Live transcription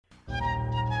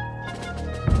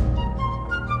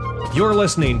You're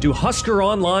listening to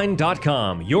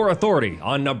HuskerOnline.com, your authority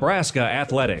on Nebraska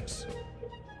athletics.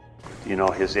 You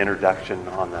know, his introduction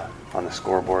on the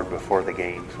scoreboard before the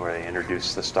games where they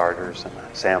introduced the starters and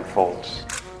Sam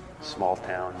Foltz, small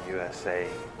town USA,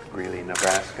 Greeley,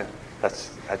 Nebraska.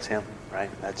 That's him, right?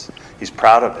 He's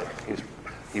proud of it.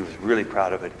 He was really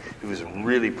proud of it. He was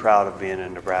really proud of being a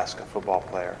Nebraska football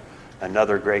player.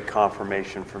 Another great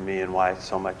confirmation for me and why it's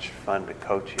so much fun to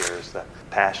coach here is the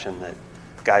passion that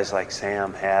guys like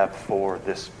Sam have for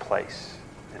this place.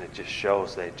 And it just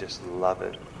shows they just love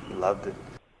it, loved it.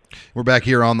 We're back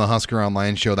here on the Husker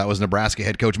Online Show. That was Nebraska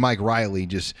head coach Mike Riley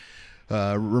just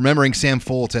remembering Sam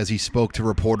Foltz as he spoke to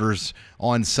reporters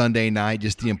on Sunday night,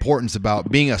 just the importance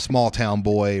about being a small-town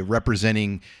boy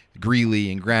representing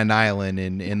Greeley and Grand Island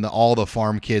and all the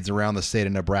farm kids around the state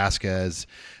of Nebraska. As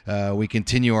we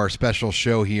continue our special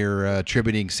show here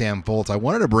tributing Sam Foltz, I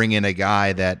wanted to bring in a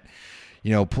guy that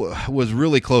was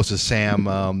really close to Sam,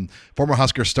 former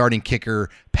Husker starting kicker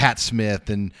Pat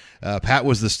Smith, and Pat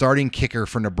was the starting kicker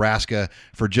for Nebraska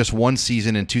for just one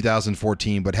season in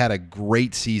 2014, but had a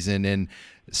great season, and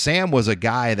Sam was a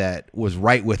guy that was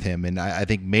right with him, and I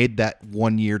think made that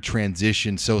one-year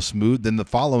transition so smooth. Then the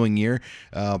following year,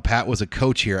 Pat was a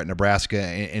coach here at Nebraska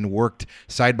and worked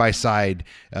side by side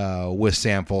with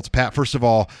Sam Foltz. Pat, first of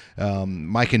all,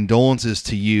 my condolences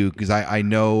to you, because I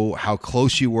know how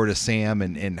close you were to Sam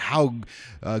and how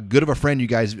good of a friend you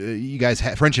guys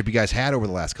friendship you guys had over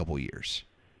the last couple of years.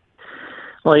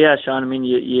 Well, yeah, Sean, I mean,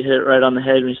 you hit it right on the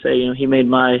head when you say, he made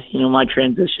my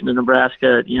transition to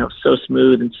Nebraska, so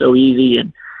smooth and so easy.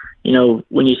 And,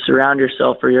 when you surround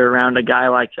yourself or you're around a guy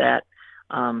like that,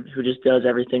 who just does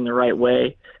everything the right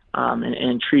way,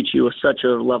 and treats you with such a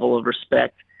level of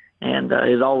respect and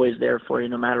is always there for you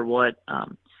no matter what.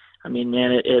 I mean,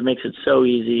 man, it makes it so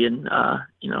easy. And,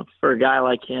 for a guy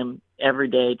like him, every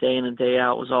day, day in and day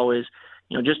out, was always,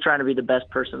 just trying to be the best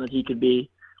person that he could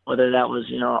be. Whether that was,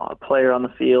 a player on the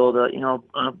field,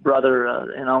 a brother,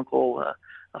 an uncle, a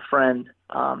friend,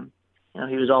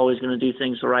 he was always going to do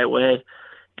things the right way.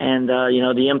 And,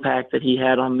 the impact that he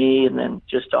had on me and then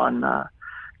just on,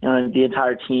 the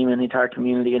entire team and the entire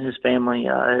community and his family,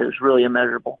 it was really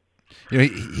immeasurable.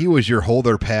 He was your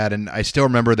holder, Pat, and I still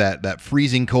remember that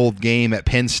freezing cold game at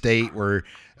Penn State where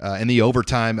in the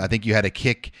overtime, I think you had to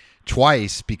kick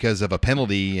twice because of a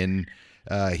penalty, and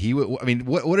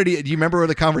what did he? Do you remember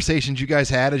the conversations you guys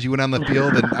had as you went on the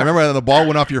field? And I remember when the ball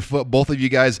went off your foot, both of you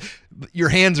guys, your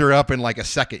hands are up in like a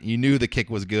second. You knew the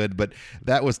kick was good, but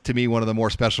that was to me one of the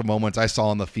more special moments I saw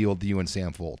on the field. You and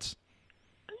Sam Foltz.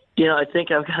 I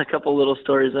think I've got a couple little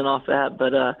stories in off that,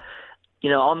 but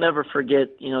I'll never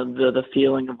forget the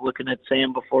feeling of looking at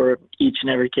Sam before each and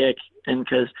every kick, and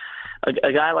because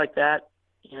a guy like that.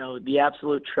 The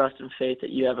absolute trust and faith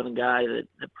that you have in a guy that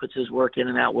puts his work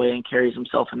in that way and carries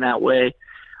himself in that way.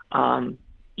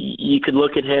 You could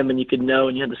look at him and you could know,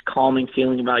 and you had this calming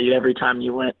feeling about you every time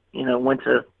you went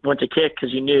to kick,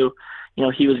 because you knew,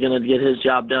 he was going to get his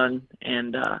job done.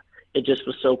 And it just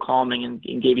was so calming and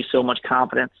gave you so much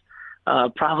confidence.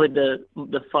 Probably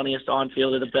the funniest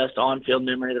on-field or the best on-field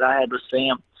memory that I had with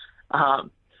Sam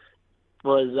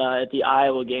was at the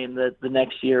Iowa game the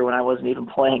next year when I wasn't even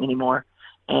playing anymore.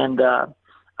 And I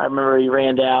remember he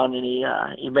ran down and he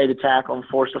made a tackle and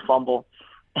forced a fumble.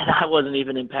 And I wasn't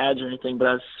even in pads or anything, but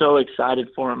I was so excited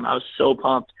for him. I was so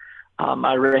pumped.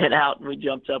 I ran out and we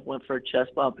jumped up, went for a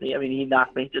chest bump. And he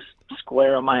knocked me just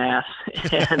square on my ass.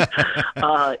 And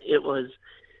it was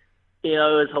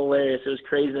hilarious. It was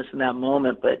craziness in that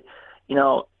moment. But,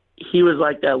 he was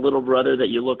like that little brother that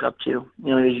you look up to.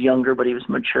 He was younger, but he was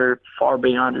mature far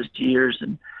beyond his years.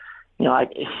 And,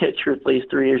 truthfully, he's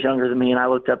 3 years younger than me, and I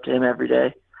looked up to him every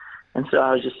day. And so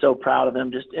I was just so proud of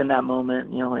him just in that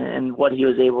moment, and what he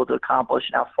was able to accomplish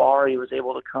and how far he was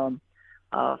able to come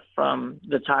from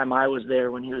the time I was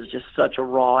there when he was just such a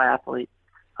raw athlete.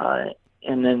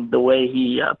 And then the way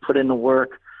he put in the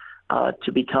work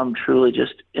to become truly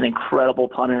just an incredible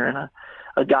punter and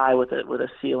a guy with a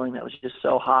ceiling that was just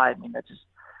so high. I mean,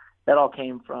 that all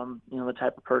came from, the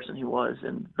type of person he was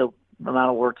and the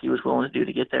amount of work he was willing to do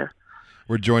to get there.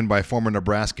 We're joined by former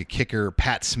Nebraska kicker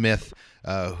Pat Smith,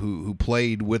 who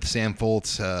played with Sam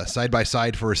Foltz side by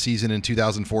side for a season in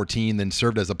 2014, then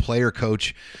served as a player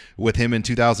coach with him in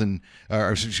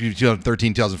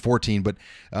 2013, 2014. But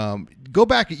go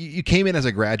back, you came in as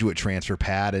a graduate transfer,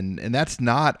 Pat, and that's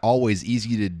not always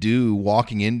easy to do,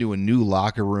 walking into a new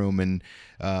locker room. And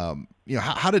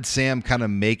how did Sam kind of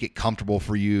make it comfortable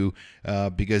for you?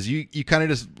 Because you kind of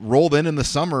just rolled in the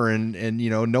summer and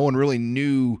no one really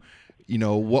knew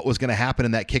what was going to happen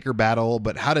in that kicker battle,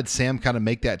 but how did Sam kind of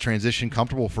make that transition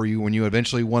comfortable for you when you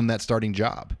eventually won that starting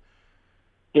job?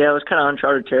 Yeah, it was kind of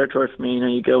uncharted territory for me.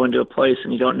 You go into a place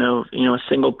and you don't know, a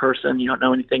single person. You don't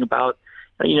know anything about,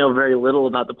 very little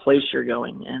about the place you're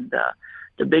going. And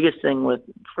the biggest thing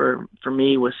for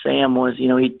me with Sam was,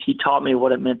 he taught me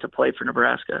what it meant to play for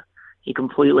Nebraska. He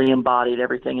completely embodied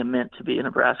everything it meant to be a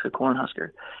Nebraska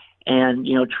Cornhusker. And,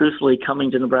 truthfully,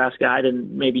 coming to Nebraska, I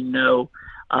didn't maybe know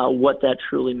what that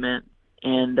truly meant.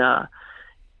 And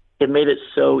it made it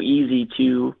so easy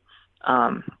to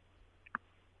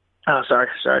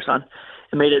sorry, son.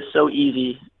 It made it so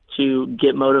easy to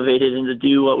get motivated and to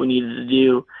do what we needed to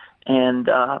do. And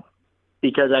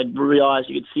because I realized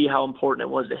you could see how important it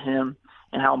was to him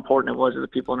and how important it was to the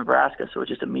people in Nebraska. So it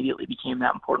just immediately became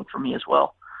that important for me as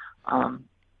well.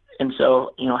 And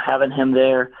so, having him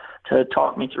there to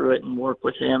talk me through it and work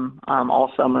with him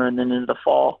all summer and then into the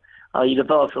fall, you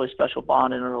develop a really special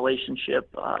bond and a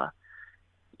relationship,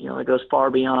 that goes far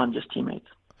beyond just teammates.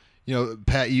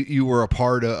 Pat, you were a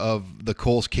part of the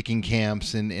Coles kicking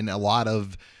camps and a lot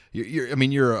of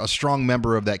you're a strong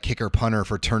member of that kicker punter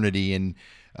fraternity. And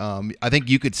I think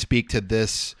you could speak to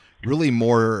this really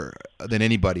more than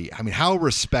anybody. I mean, how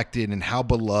respected and how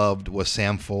beloved was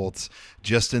Sam Foltz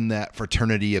just in that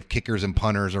fraternity of kickers and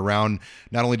punters around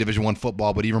not only Division I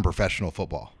football, but even professional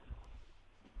football?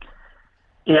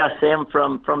 Yeah, Sam,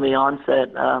 from the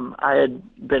onset, I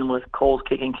had been with Cole's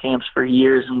kicking camps for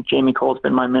years, and Jamie Cole's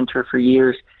been my mentor for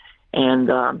years.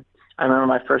 And I remember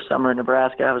my first summer in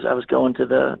Nebraska, I was going to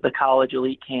the college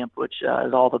elite camp, which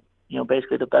is all the,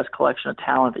 basically the best collection of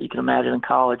talent that you can imagine in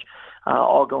college,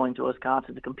 all going to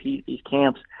Wisconsin to compete at these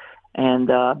camps.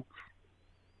 And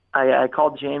I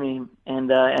called Jamie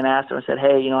and asked him, I said,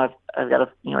 hey, I've got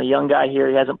a young guy here.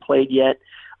 He hasn't played yet.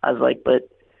 I was like, but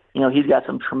he's got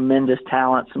some tremendous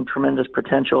talent, some tremendous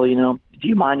potential. Do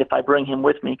you mind if I bring him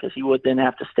with me? Because he would then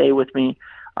have to stay with me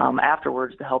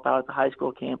afterwards to help out at the high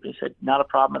school camp. And he said, not a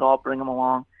problem at all, bring him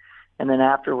along. And then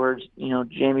afterwards,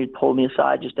 Jamie pulled me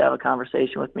aside just to have a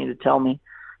conversation with me to tell me,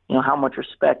 how much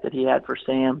respect that he had for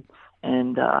Sam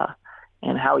and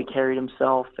how he carried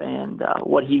himself and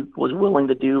what he was willing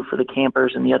to do for the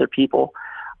campers and the other people.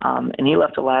 And he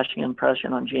left a lasting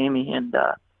impression on Jamie. And,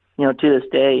 to this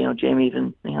day, Jamie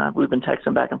even, we've been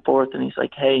texting back and forth, and he's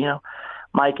like, hey,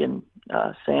 Mike and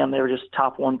Sam, they were just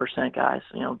top 1% guys,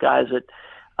 guys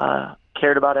that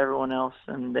cared about everyone else,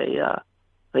 and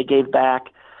they gave back,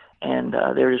 and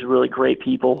they were just really great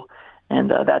people.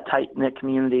 And that tight-knit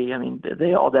community, I mean,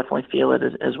 they all definitely feel it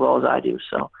as well as I do.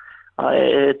 So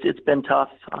it's been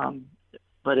tough,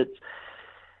 but it's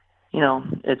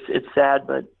sad,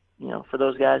 but, for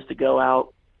those guys to go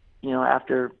out,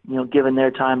 after, giving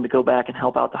their time to go back and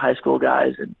help out the high school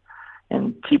guys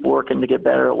and keep working to get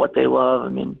better at what they love. I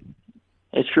mean,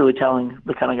 it's truly telling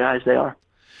the kind of guys they are.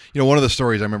 One of the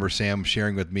stories I remember Sam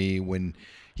sharing with me when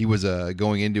he was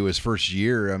going into his first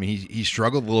year, I mean, he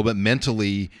struggled a little bit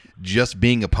mentally just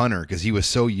being a punter because he was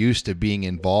so used to being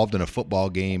involved in a football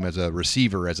game as a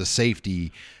receiver, as a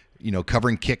safety,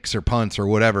 covering kicks or punts or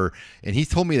whatever. And he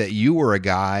told me that you were a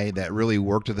guy that really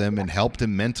worked with him and helped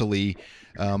him mentally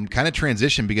kind of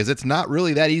transition, because it's not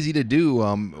really that easy to do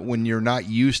when you're not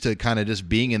used to kind of just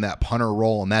being in that punter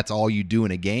role and that's all you do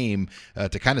in a game,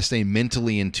 to kind of stay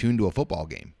mentally in tune to a football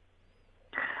game.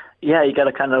 Yeah, you got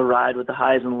to kind of ride with the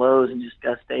highs and lows and just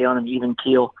got to stay on an even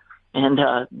keel. And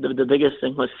the biggest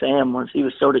thing with Sam was he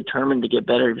was so determined to get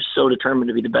better. He was so determined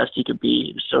to be the best he could be.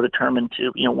 He was so determined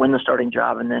to, win the starting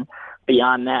job, and then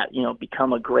beyond that,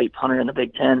 become a great punter in the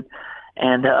Big Ten.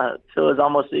 And so it was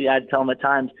almost, I'd tell him at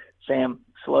times, Sam,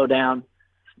 slow down.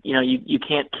 You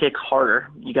can't kick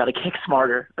harder. You got to kick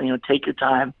smarter. Take your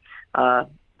time.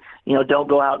 Don't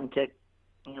go out and kick,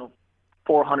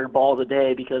 400 balls a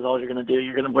day, because all you're going to do,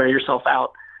 you're going to wear yourself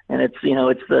out. And it's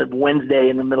the Wednesday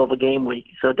in the middle of a game week.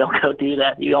 So don't go do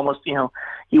that. You almost,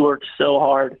 he worked so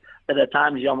hard that at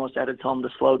times you almost had to tell him to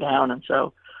slow down. And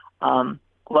so,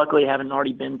 luckily, having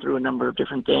already been through a number of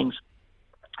different things,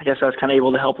 I guess I was kind of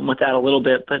able to help him with that a little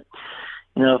bit. But,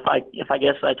 if I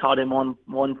guess I taught him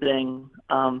one thing,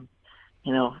 to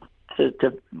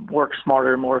work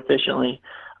smarter, more efficiently,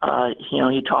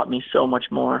 he taught me so much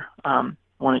more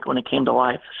when it came to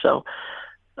life. So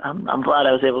I'm glad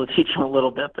I was able to teach him a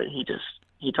little bit, but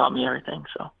he taught me everything.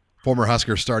 So. Former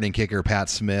Husker starting kicker Pat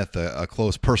Smith, a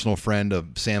close personal friend of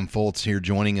Sam Foltz, here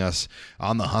joining us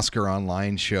on the Husker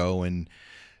Online show. And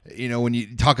when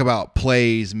you talk about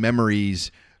plays,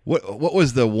 memories, what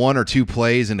was the one or two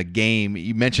plays in a game?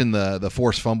 You mentioned the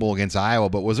forced fumble against Iowa,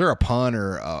 but was there a punt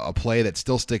or a play that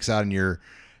still sticks out in your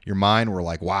mind where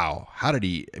like, wow, how did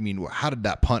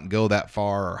that punt go that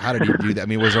far? Or how did he do that? I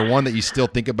mean, was there one that you still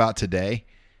think about today?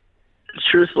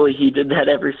 truthfully, he did that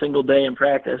every single day in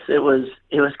practice. It was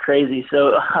crazy.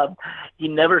 So he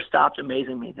never stopped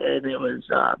amazing me. And it was,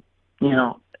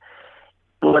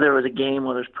 whether it was a game,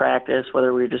 whether it was practice,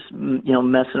 whether we were just,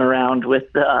 messing around with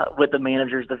the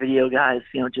managers, the video guys,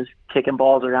 just kicking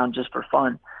balls around just for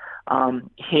fun.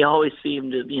 He always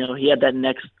seemed to, he had that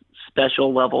next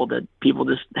special level that people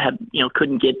just had,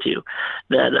 couldn't get to,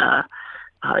 that,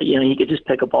 he could just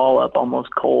pick a ball up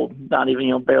almost cold, not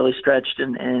even, barely stretched,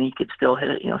 and he could still hit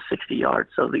it, 60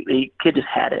 yards. So the kid just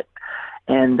had it.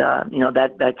 And,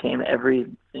 that came every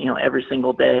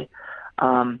single day.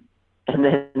 And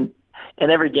then in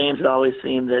every game, it always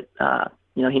seemed that,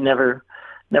 he never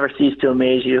ceased to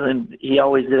amaze you. And he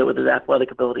always did it with his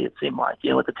athletic ability, it seemed like,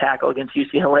 with the tackle against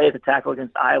UCLA, the tackle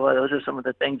against Iowa. Those are some of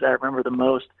the things I remember the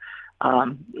most,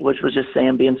 which was just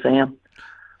Sam being Sam.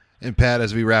 And Pat,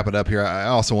 as we wrap it up here, I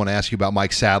also want to ask you about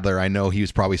Mike Sadler. I know he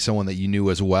was probably someone that you knew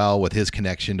as well with his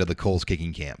connection to the Coles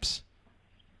kicking camps.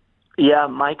 Yeah,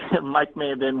 Mike may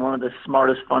have been one of the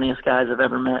smartest, funniest guys I've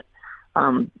ever met.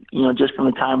 Just from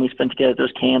the time we spent together at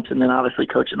those camps, and then obviously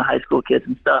coaching the high school kids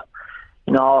and stuff.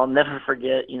 I'll never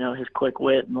forget, his quick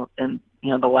wit and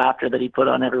the laughter that he put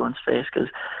on everyone's face, because,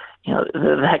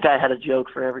 that guy had a joke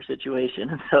for every situation.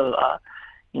 And so,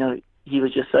 he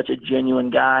was just such a genuine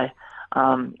guy.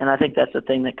 And I think that's the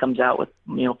thing that comes out with,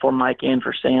 for Mike and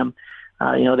for Sam.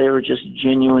 They were just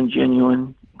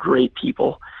genuine, great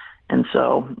people. And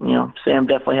so, Sam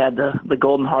definitely had the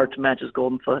golden heart to match his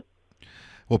golden foot.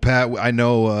 Well, Pat, I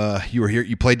know you were here.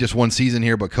 You played just one season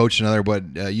here, but coached another.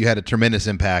 But you had a tremendous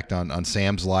impact on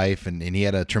Sam's life, and he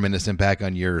had a tremendous impact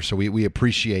on yours. So we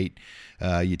appreciate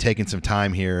you taking some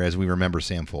time here as we remember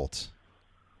Sam Foltz.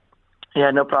 Yeah,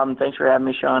 no problem. Thanks for having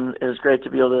me, Sean. It was great to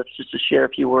be able to share a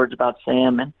few words about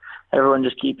Sam, and everyone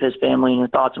just keep his family in your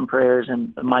thoughts and prayers,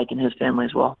 and Mike and his family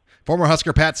as well. Former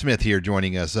Husker Pat Smith here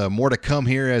joining us. More to come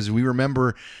here as we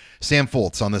remember Sam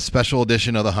Foltz on this special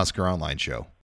edition of the Husker Online Show.